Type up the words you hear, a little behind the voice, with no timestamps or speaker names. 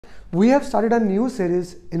We have started a new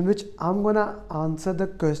series in which I'm gonna answer the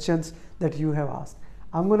questions that you have asked.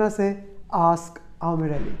 I'm gonna say ask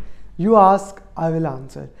Amer Ali. You ask, I will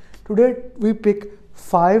answer. Today we pick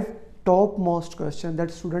 5 topmost questions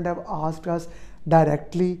that students have asked us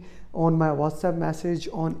directly on my WhatsApp message,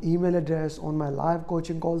 on email address, on my live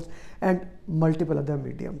coaching calls, and multiple other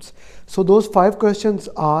mediums. So those 5 questions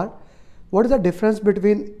are: what is the difference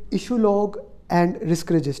between issue log and risk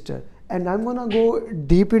register? And I'm gonna go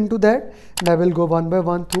deep into that, and I will go one by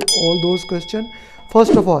one through all those questions.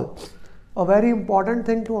 First of all, a very important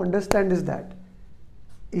thing to understand is that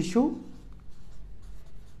issue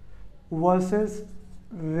versus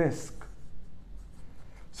risk.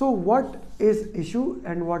 So what is issue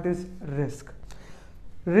and what is risk?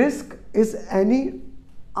 Risk is any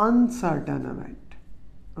uncertain event.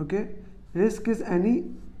 Okay, risk is any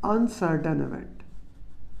uncertain event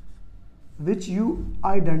which you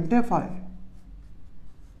identify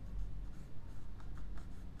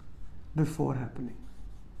before happening.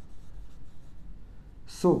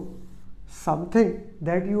 So something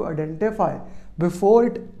that you identify before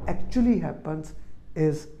it actually happens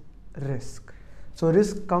is risk. So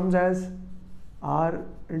risk comes as R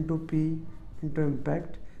into P into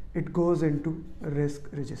impact. It goes into risk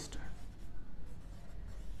register.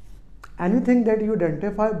 Anything that you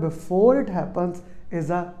identify before it happens is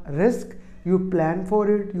a risk. You plan for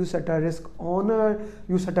it, you set a risk honor,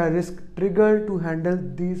 you set a risk trigger to handle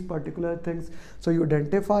these particular things. So you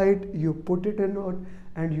identify it, you put it in note,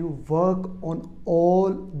 and you work on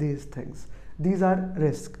all these things. These are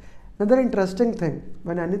risk. Another interesting thing,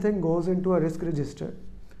 when anything goes into a risk register,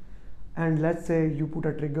 and let's say you put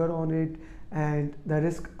a trigger on it and the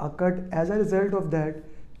risk occurred, as a result of that,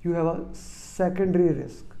 you have a secondary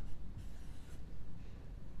risk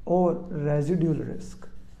or residual risk.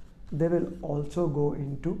 They will also go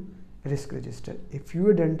into risk register if you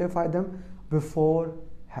identify them before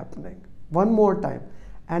happening. One more time,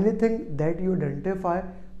 anything that you identify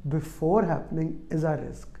before happening is a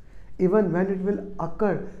risk. Even when it will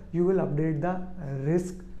occur, you will update the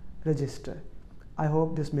risk register. I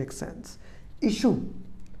hope this makes sense. Issue.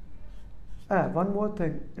 One more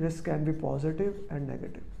thing, risk can be positive and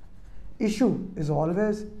negative. Issue is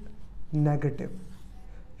always negative.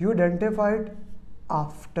 You identify it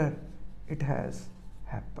after it has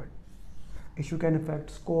happened. Issue can affect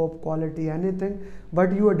scope, quality, anything,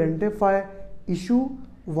 but you identify issue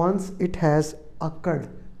once it has occurred,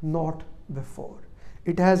 not before.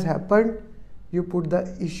 It has happened, you put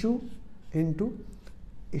the issue into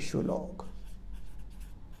issue log.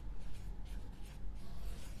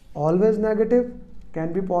 Always negative,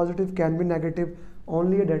 can be positive, can be negative,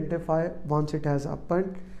 only identify once it has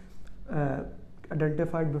happened,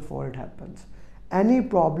 identified before it happens. Any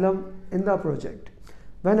problem in the project,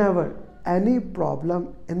 whenever any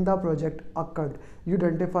problem in the project occurred, you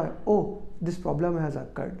identify, oh, this problem has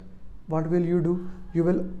occurred. What will you do? You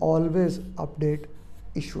will always update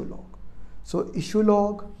issue log. So issue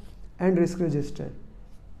log and risk register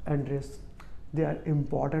and risk, they are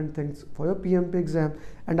important things for your PMP exam,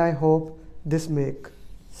 and I hope this make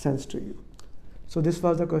sense to you. So this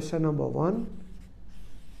was the question number 1.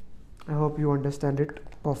 I hope you understand it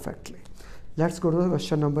perfectly. Let's go to the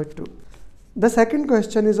question number 2. The second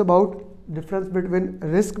question is about difference between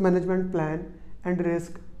risk management plan and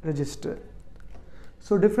risk register.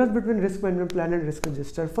 So difference between risk management plan and risk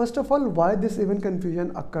register. First of all, why this even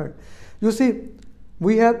confusion occurred? You see,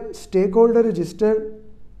 we have stakeholder register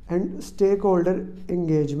and stakeholder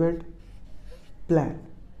engagement plan.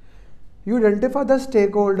 You identify the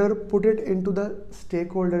stakeholder, put it into the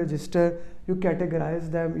stakeholder register, you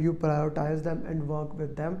categorize them, you prioritize them and work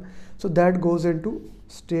with them. So that goes into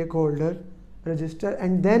stakeholder register,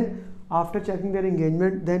 and then after checking their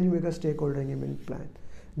engagement, then you make a stakeholder engagement plan.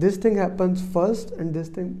 This thing happens first and this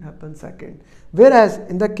thing happens second. Whereas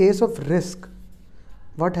in the case of risk,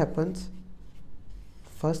 what happens?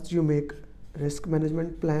 First you make risk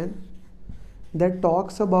management plan that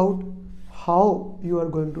talks about how you are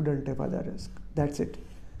going to identify the risk. That's it.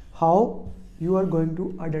 How you are going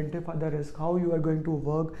to identify the risk, how you are going to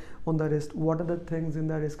work on the risk, what are the things in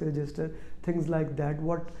the risk register, things like that,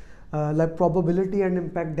 what like probability and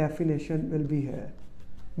impact definition will be here,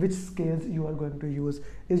 which scales you are going to use.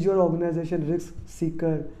 Is your organization risk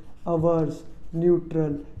seeker, averse,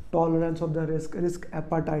 neutral, tolerance of the risk, risk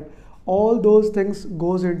appetite? All those things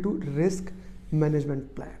goes into risk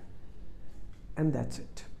management plan, and that's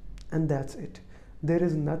it. And that's it. There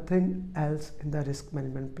is nothing else in the risk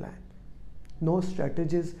management plan. No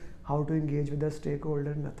strategies, how to engage with the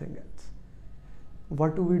stakeholder, nothing else.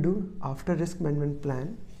 What do we do? After risk management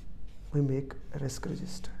plan, we make a risk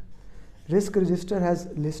register. Risk register has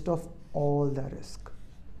list of all the risk,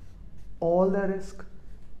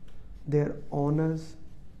 their owners,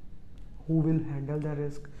 who will handle the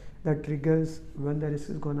risk, the triggers when the risk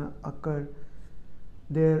is gonna occur,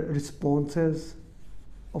 their responses,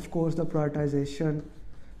 of course the prioritization,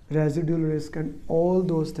 residual risk, and all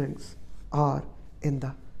those things are in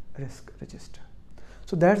the risk register.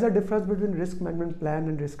 So that's the difference between risk management plan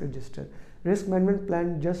and risk register. Risk management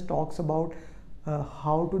plan just talks about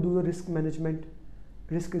how to do the risk management.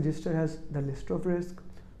 Risk register has the list of risk,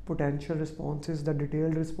 potential responses, the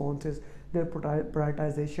detailed responses, their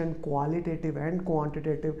prioritization, qualitative and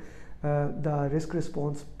quantitative, the risk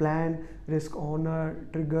response plan, risk owner,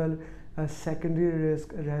 trigger, secondary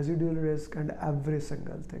risk, residual risk, and every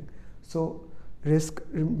single thing. So risk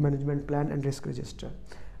management plan and risk register.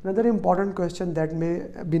 Another important question that may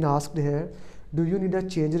have been asked here: do you need a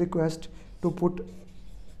change request to put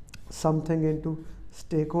something into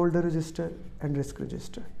stakeholder register and risk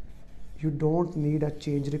register? You don't need a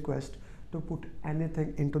change request to put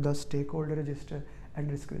anything into the stakeholder register and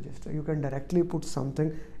risk register. You can directly put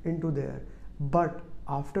something into there, but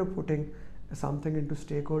after putting something into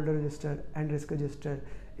stakeholder register and risk register,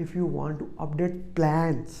 if you want to update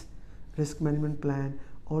plans, risk management plan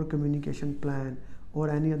or communication plan or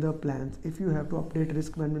any other plans, if you have to update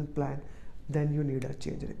risk management plan, then you need a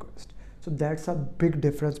change request. So that's a big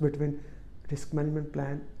difference between risk management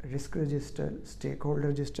plan, risk register, stakeholder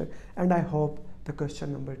register, and I hope the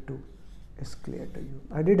question number 2 is clear to you.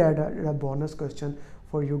 I did add a bonus question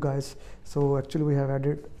for you guys, so actually we have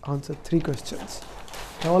answered 3 questions.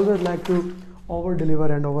 I always like to over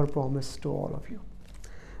deliver and over promise to all of you.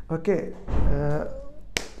 Okay,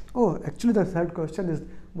 actually the third question is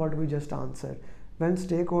what we just answered. When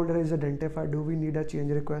stakeholder is identified, do we need a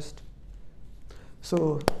change request?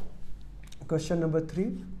 So question number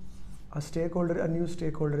 3, a new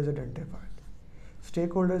stakeholder is identified.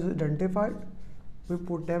 Stakeholder is identified, we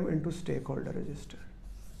put them into stakeholder register.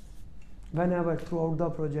 Whenever throughout the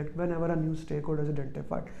project, whenever a new stakeholder is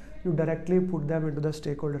identified, you directly put them into the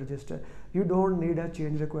stakeholder register. You don't need a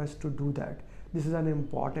change request to do that. This is an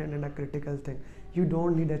important and a critical thing. You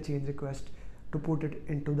don't need a change request to put it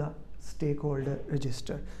into the stakeholder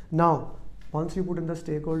register. Now, once you put in the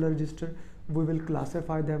stakeholder register, we will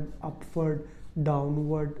classify them upward,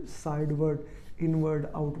 downward, sideward, inward,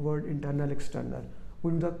 outward, internal, external.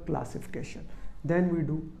 We do the classification. Then we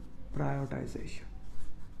do prioritization.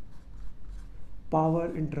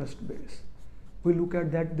 Power interest base. We look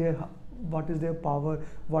at that, what is their power,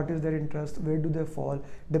 what is their interest, where do they fall,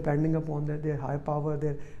 depending upon their high power,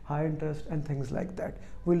 their high interest, and things like that.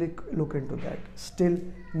 We look into that. Still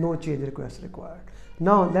no change request required.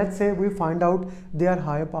 Now let's say we find out they are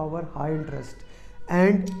high power, high interest,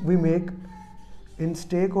 and we make in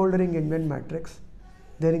stakeholder engagement matrix,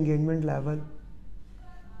 their engagement level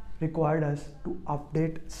required us to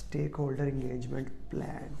update stakeholder engagement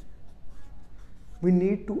plan. We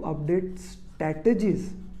need to update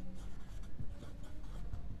strategies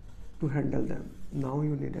to handle them. Now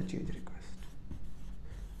you need a change request.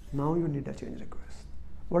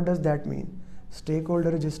 What does that mean?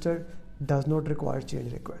 Stakeholder register does not require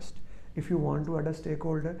change request. If you want to add a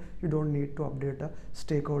stakeholder, you don't need to update a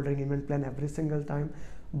stakeholder engagement plan every single time.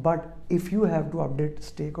 But if you have to update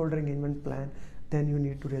stakeholder engagement plan, then you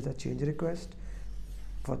need to raise a change request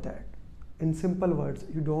for that. In simple words,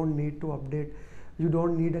 you don't need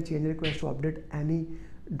a change request to update any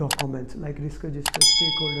documents like risk register,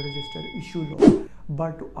 stakeholder register, issue log.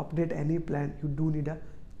 But to update any plan, you do need a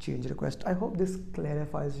change request. I hope this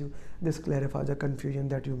clarifies the confusion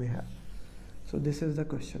that you may have. So this is the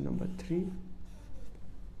question number 3.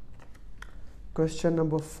 Question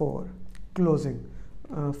number 4, closing,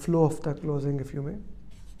 flow of the closing, if you may.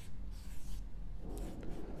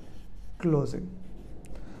 Closing.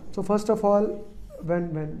 So first of all,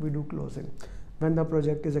 when we do closing, when the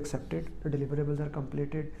project is accepted, the deliverables are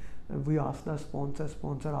completed, we ask the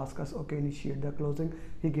sponsor asks us, okay, initiate the closing,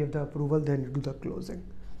 he gave the approval, then you do the closing.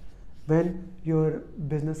 When your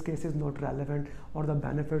business case is not relevant or the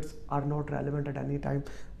benefits are not relevant at any time,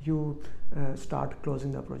 you start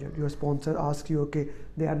closing the project. Your sponsor asks you, okay,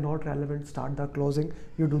 they are not relevant, start the closing,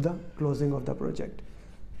 you do the closing of the project.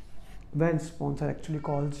 When sponsor actually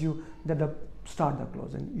calls you that start the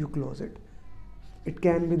closing, you close it. It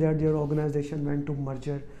can be that your organization went to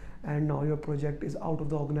merger and now your project is out of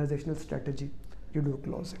the organizational strategy, you do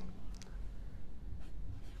closing.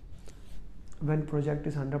 When project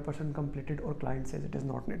is 100% completed or client says it is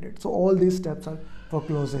not needed. So all these steps are for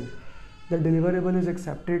closing. The deliverable is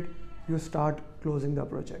accepted, you start closing the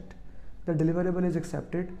project. The deliverable is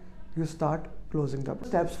accepted, you start closing the project.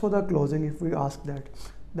 Steps for the closing, if we ask that,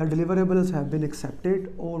 the deliverables have been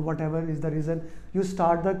accepted, or whatever is the reason you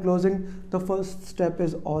start the closing, the first step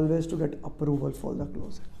is always to get approval for the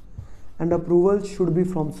closing, and approval should be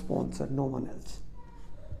from sponsor, no one else.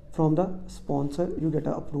 From the sponsor you get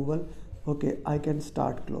an approval. Okay, I can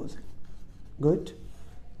start closing. Good.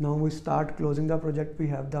 Now we start closing the project. We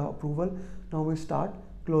have the approval. Now we start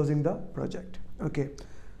closing the project. Okay,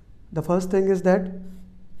 the first thing is that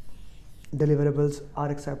deliverables are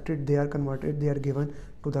accepted, they are converted, they are given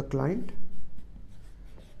to the client.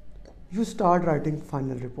 You start writing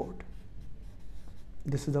final report.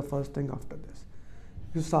 This is the first thing. After this,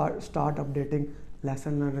 you start updating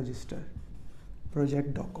lesson learned register,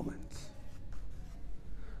 project documents.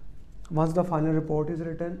 Once the final report is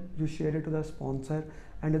written, you share it to the sponsor,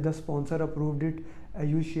 and if the sponsor approved it,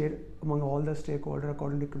 you share among all the stakeholders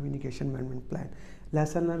according to communication management plan.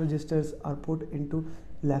 Lesson learned registers are put into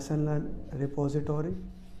lesson learned repository,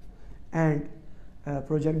 and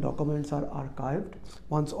project documents are archived.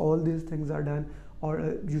 Once all these things are done,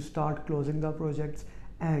 or you start closing the projects,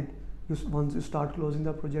 and once you start closing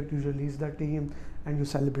the project, you release the team and you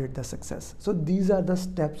celebrate the success. So these are the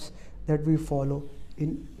steps that we follow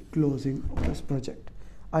in closing of this project.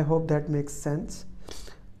 I hope that makes sense.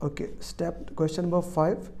 Okay, question number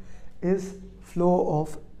 5 is flow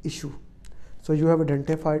of issue. So you have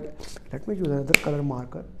identified, let me use another color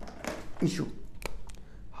marker, issue.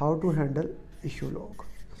 How to handle issue log.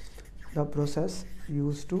 The process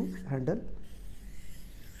used to handle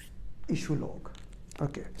issue log.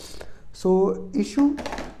 Okay, so issue,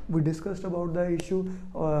 we discussed about the issue,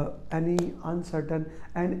 any uncertain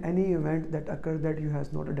and any event that occurred that you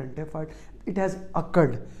has not identified. It has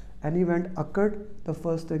occurred. An event occurred, the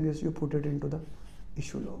first thing is you put it into the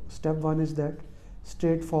issue log. Step 1 is that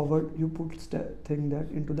straightforward, you put thing that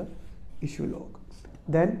into the issue log.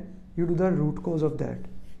 Then you do the root cause of that,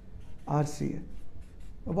 RCA.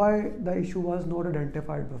 Why the issue was not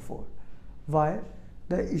identified before? Why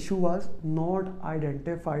the issue was not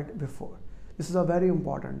identified before? This is a very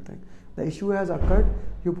important thing. The issue has occurred,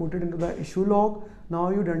 you put it into the issue log.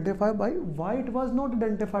 Now you identify by why it was not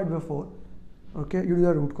identified before. Okay, you do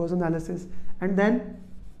the root cause analysis, and then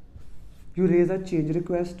you raise a change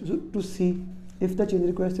request to see if the change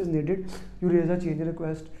request is needed. You raise a change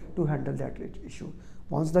request to handle that issue.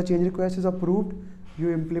 Once the change request is approved,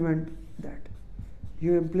 you implement that.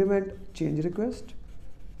 You implement change request.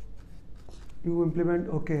 You implement,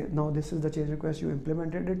 okay, now this is the change request, you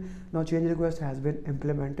implemented it. Now change request has been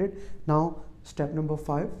implemented. Now step number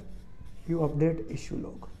 5, you update issue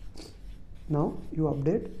log. Now you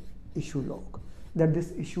update issue log that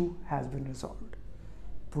this issue has been resolved.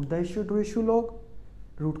 Put the issue to issue log,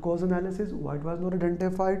 root cause analysis, why it was not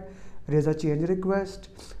identified, raise a change request,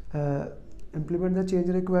 implement the change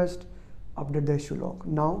request, update the issue log.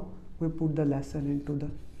 Now we put the lesson into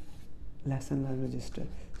the lesson learned register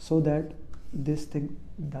so that this thing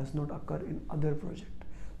does not occur in other project.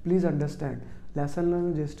 Please understand, lesson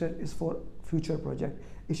learned register is for future project,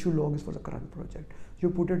 issue log is for the current project. You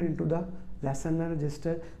put it into the lesson learned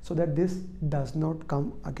register so that this does not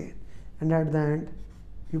come again, and at the end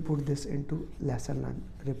you put this into lesson learned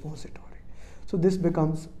repository. So this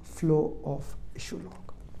becomes flow of issue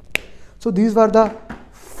log. So these were the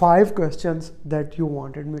 5 questions that you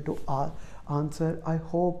wanted me to answer. I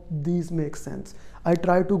hope these make sense. I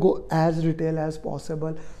try to go as detailed as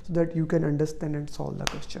possible so that you can understand and solve the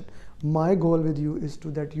question. My goal with you is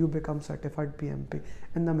that you become certified PMP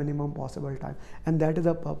in the minimum possible time, and that is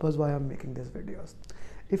the purpose why I'm making these videos.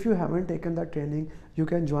 If you haven't taken the training, you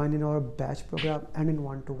can join in our batch program and in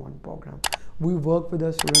one-to-one program. We work with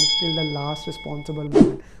the students till the last responsible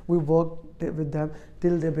moment. We work with them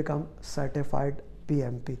till they become certified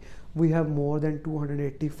PMP. We have more than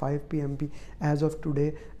 285 PMP as of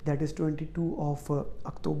today, that is 22 of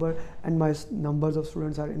October, and my numbers of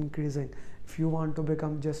students are increasing. If you want to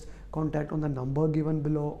become, just contact on the number given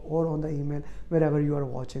below or on the email wherever you are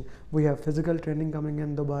watching. We have physical training coming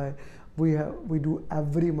in Dubai. We do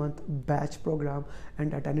every month batch program,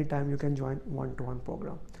 and at any time you can join one-to-one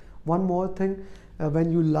program. One more thing,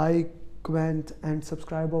 when you like, comment and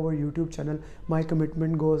subscribe our YouTube channel, my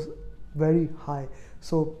commitment goes very high.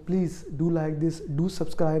 So please do like this, do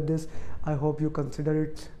subscribe this. I hope you consider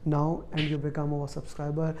it now and you become our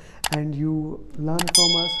subscriber and you learn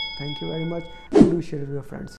from us. Thank you very much, and do share it with your friends.